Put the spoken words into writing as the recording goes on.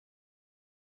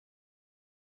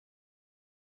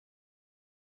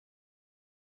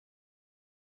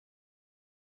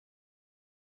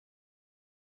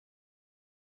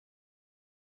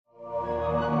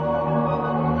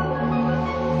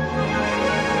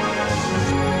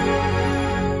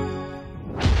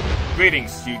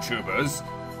Greetings, YouTubers,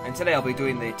 and today I'll be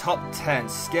doing the top 10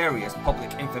 scariest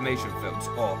public information films,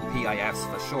 or PIFs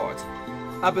for short.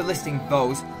 I'll be listing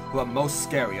those who are most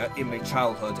scarier in my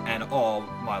childhood and all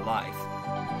my life.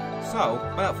 So,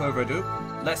 without further ado,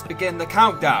 let's begin the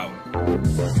countdown!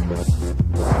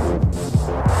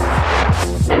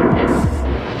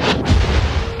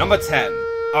 Number 10.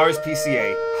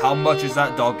 RSPCA, How Much Is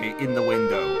That Doggy in the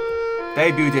Window?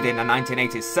 Debuted in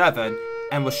 1987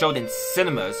 and was shown in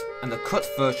cinemas, and the cut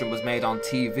version was made on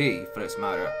TV for this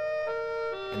matter.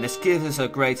 And this gives us a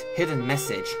great hidden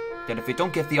message that if we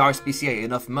don't give the RSPCA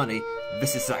enough money,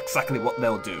 this is exactly what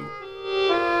they'll do.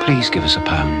 Please give us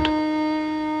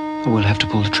 £1, or we'll have to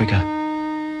pull the trigger.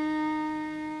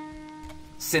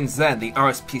 Since then, the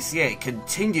RSPCA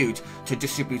continued to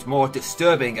distribute more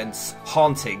disturbing and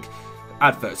haunting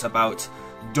adverts about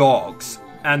dogs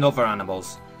and other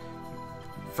animals.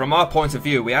 From our point of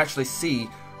view, we actually see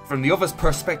from the other's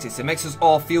perspectives, it makes us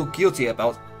all feel guilty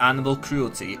about animal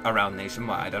cruelty around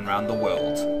nationwide and around the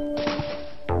world.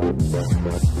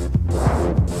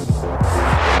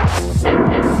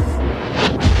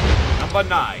 Number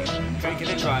 9. Drinking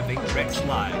and driving wrecks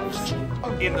lives.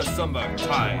 In the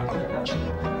summertime.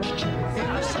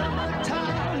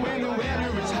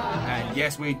 And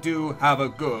yes, we do have a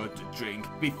good drink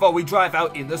before we drive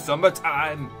out in the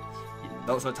summertime.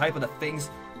 Those are the type of the things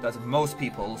that most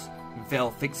people fail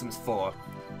victims for.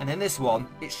 And in this one,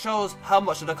 it shows how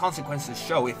much of the consequences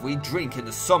show if we drink in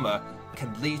the summer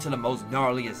can lead to the most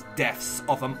gnarliest deaths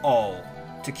of them all.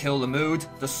 To kill the mood,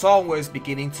 the song was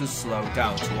beginning to slow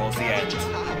down towards the end.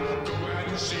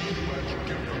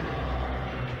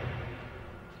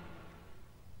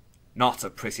 Not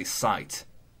a pretty sight,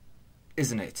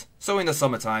 isn't it? So in the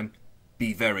summertime,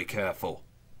 be very careful.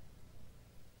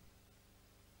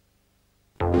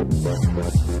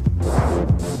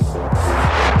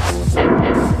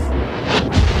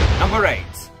 Number 8.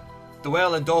 The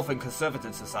Whale and Dolphin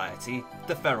Conservative Society,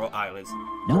 the Faroe Islands.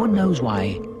 No one knows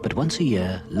why, but once a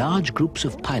year, large groups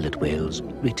of pilot whales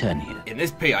return here. In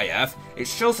this PIF, it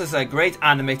shows us a great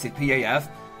animated PIF,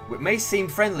 which may seem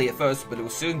friendly at first, but it will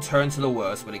soon turn to the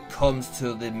worst when it comes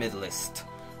to the Middle East.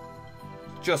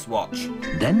 Just watch.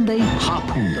 Then they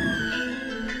harpoon them.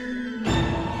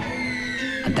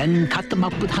 And then cut them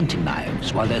up with hunting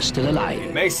knives while they're still alive.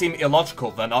 It may seem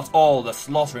illogical that not all the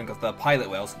slaughtering of the pilot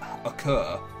whales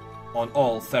occur on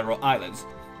all Faroe Islands.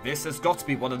 This has got to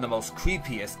be one of the most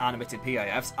creepiest animated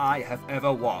PIFs I have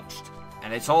ever watched.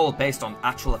 And it's all based on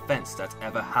actual events that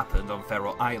ever happened on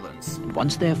Faroe Islands. And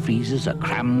once their freezers are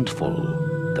crammed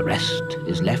full, the rest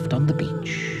is left on the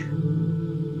beach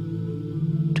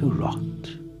to rot.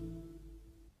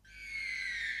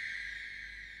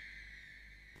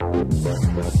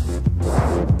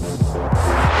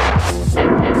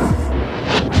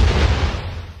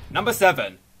 Number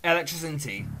 7.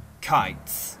 Electricity.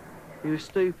 Kites. He was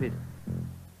stupid,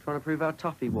 trying to prove how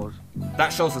tough he was. That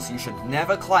shows us you should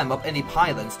never climb up any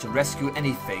pylons to rescue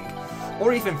anything,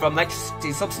 or even from electricity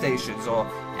substations or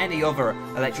any other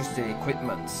electricity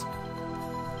equipment.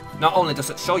 Not only does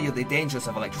it show you the dangers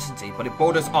of electricity, but it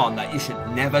borders on that you should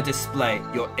never display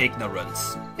your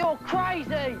ignorance. You're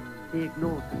crazy! He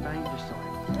ignored the danger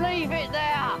sign. Leave it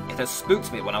there! It has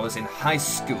spooked me when I was in high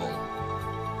school,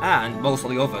 and most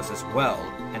of the others as well,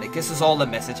 and it gives us all the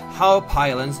message how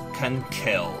pylons can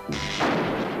kill.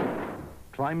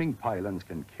 Climbing pylons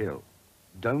can kill.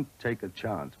 Don't take a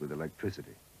chance with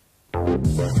electricity.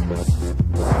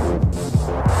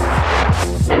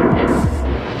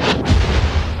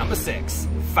 Number 6.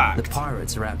 Fact. The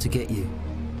pirates are out to get you.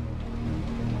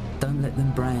 Don't let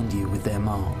them brand you with their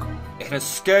mark. It has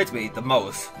scared me the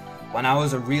most when I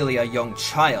was really a young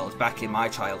child back in my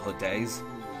childhood days.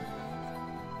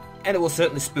 And it will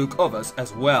certainly spook others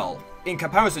as well. In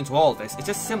comparison to all this, it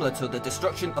is similar to the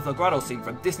destruction of the grotto scene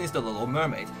from Disney's The Little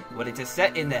Mermaid, where it is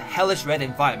set in the hellish red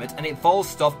environment and it involves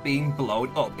stuff being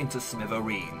blown up into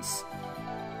smithereens.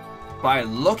 By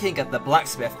looking at the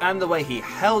blacksmith and the way he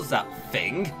held that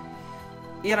thing,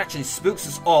 it actually spooks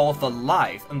us all for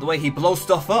life, and the way he blows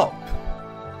stuff up.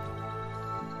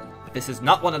 This is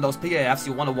not one of those PIFs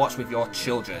you want to watch with your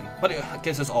children, but it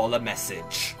gives us all a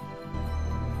message.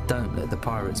 Don't let the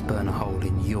pirates burn a hole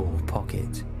in your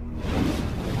pocket.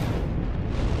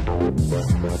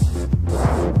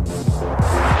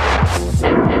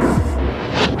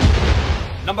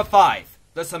 Number 5.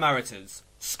 The Samaritans.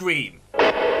 Scream.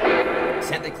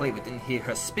 Technically, we didn't hear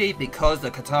her speak because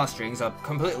the guitar strings are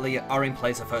in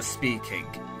place of her speaking,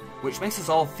 which makes us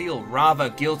all feel rather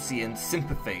guilty and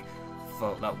sympathy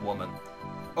for that woman.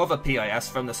 Other PIFs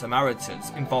from the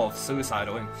Samaritans involve suicide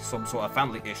or some sort of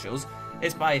family issues,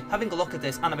 is by having a look at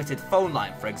this animated phone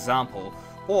line, for example,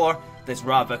 or this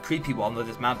rather creepy one with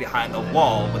this man behind the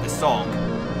wall with the song.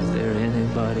 Is there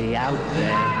anybody out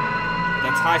there?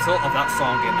 The title of that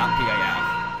song in that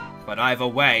PIF. But either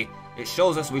way, it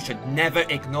shows us we should never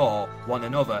ignore one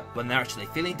another when they're actually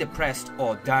feeling depressed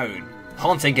or down.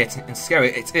 Haunting it and scary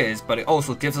it is, but it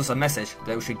also gives us a message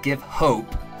that we should give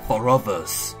hope for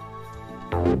others.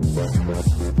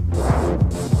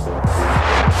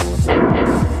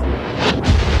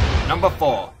 Number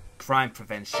 4. Crime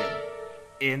prevention.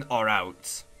 In or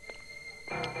out?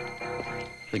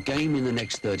 The game in the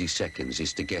next 30 seconds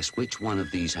is to guess which one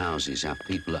of these houses have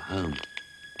people at home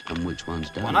and which ones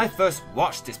don't. When I first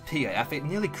watched this PIF, it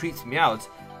nearly creeped me out,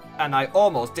 and I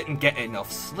almost didn't get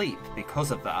enough sleep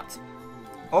because of that.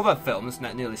 Other films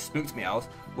that nearly spooked me out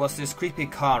was this creepy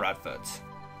car advert,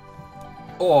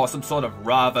 or some sort of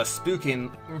rather spooky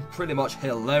and pretty much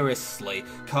hilariously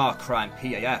car crime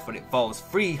PIF when it follows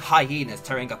 3 hyenas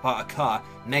tearing apart a car,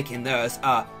 making theirs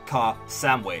a car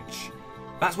sandwich.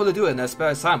 That's what they do in their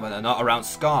spare time when they're not around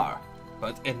Scar.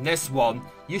 But in this one,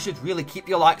 you should really keep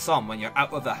your lights on when you're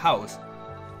out of the house,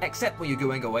 except when you're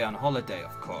going away on holiday,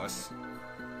 of course.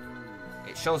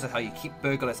 It shows us how you keep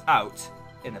burglars out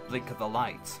in the blink of the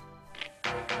light.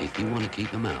 If you want to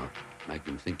keep them out, make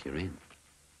them think you're in.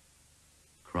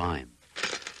 Crime.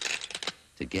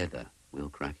 Together, we'll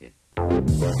crack it.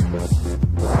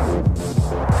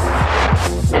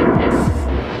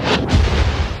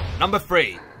 Number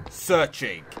 3.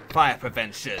 Searching. Fire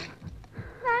prevention.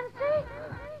 Nancy?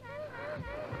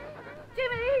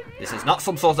 Jimmy? This is not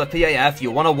some sort of PIF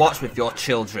you want to watch with your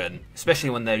children, especially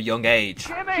when they're young age.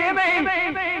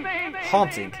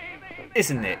 Haunting,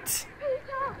 isn't it?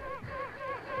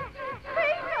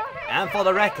 And for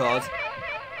the record,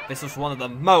 this was one of the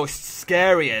most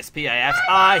scariest PIFs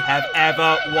I have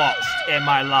ever watched in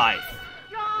my life.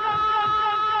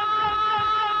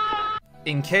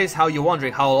 In case how you're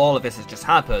wondering how all of this has just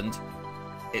happened,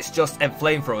 it's just a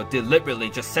flamethrower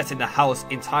deliberately just setting the house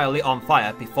entirely on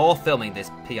fire before filming this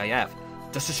PIF,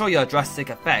 just to show you a drastic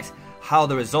effect how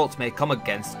the results may come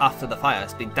against after the fire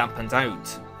has been dampened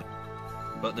out.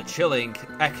 But the chilling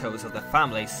echoes of the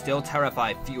family still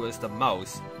terrify viewers the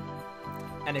most,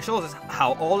 and it shows us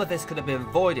how all of this could have been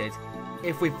avoided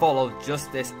if we followed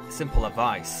just this simple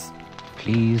advice.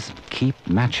 Please keep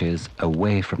matches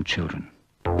away from children.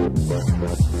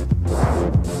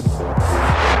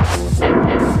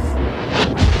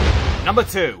 Number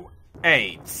 2.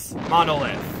 AIDS.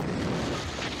 Monolith.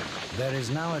 There is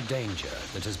now a danger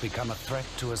that has become a threat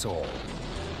to us all.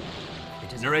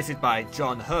 Narrated by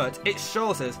John Hurt, it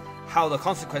shows us how the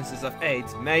consequences of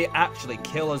AIDS may actually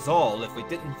kill us all if we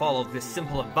didn't follow this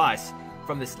simple advice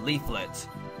from this leaflet.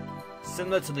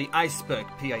 Similar to the iceberg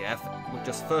PIF we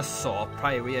just first saw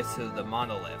prior to the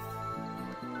Monolith.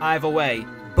 Either way,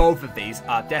 both of these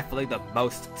are definitely the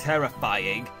most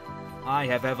terrifying I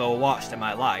have ever watched in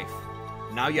my life.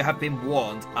 Now you have been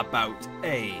warned about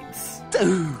AIDS.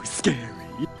 So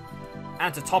scary.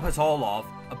 And to top it all off,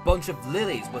 a bunch of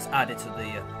lilies was added to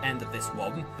the end of this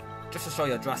one, just to show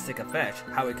you a drastic effect,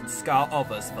 how it can scar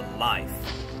others for life.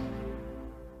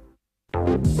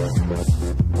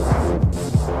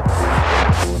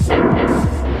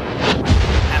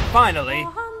 And finally,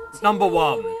 number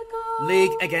 1.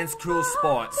 League Against Cruel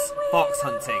Sports, Fox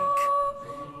Hunting.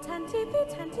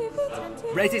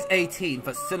 Rated 18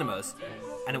 for cinemas,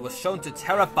 and it was shown to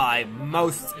terrify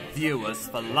most viewers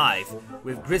for life,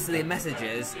 with grisly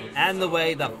messages and the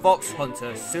way the fox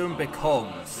hunter soon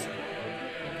becomes.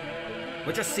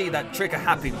 We just see that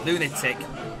trigger-happy lunatic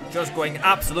just going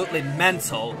absolutely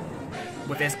mental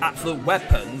with his absolute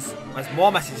weapons as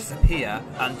more messages appear,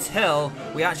 until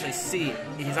we actually see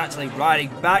he's actually riding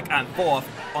back and forth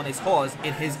on his horse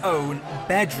in his own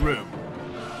bedroom.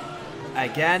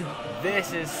 Again,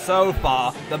 this is so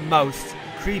far the most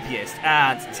creepiest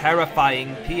and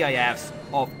terrifying PIFs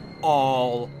of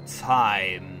all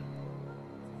time.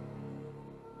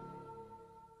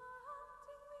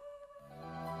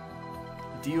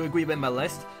 Do you agree with my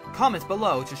list? Comment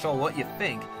below to show what you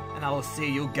think, and I will see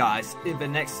you guys in the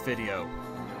next video.